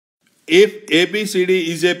if ABCD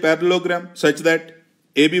is a parallelogram such that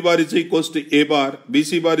AB bar is equals to A bar,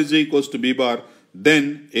 BC bar is equals to B bar,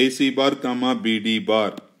 then AC bar comma BD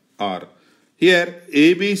bar are. Here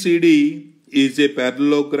ABCD is a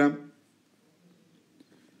parallelogram.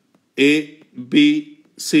 A, B,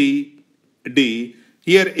 C, D.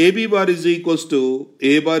 Here AB bar is equals to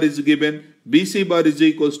A bar is given, BC bar is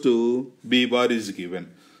equals to B bar is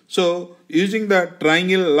given. So using the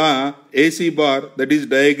triangle law, AC bar, that is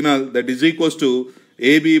diagonal, that is equals to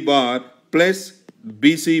AB bar plus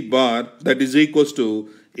BC bar, that is equals to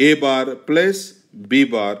A bar plus B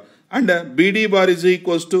bar, and BD bar is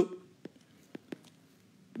equals to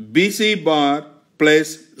BC bar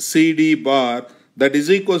plus CD bar, that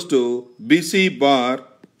is equals to BC bar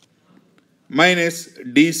minus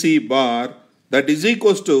DC bar, that is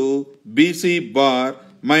equals to BC bar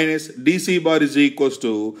minus DC bar is equals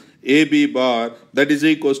to AB bar, that is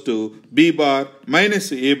equals to B bar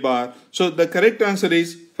minus A bar. So the correct answer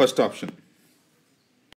is first option.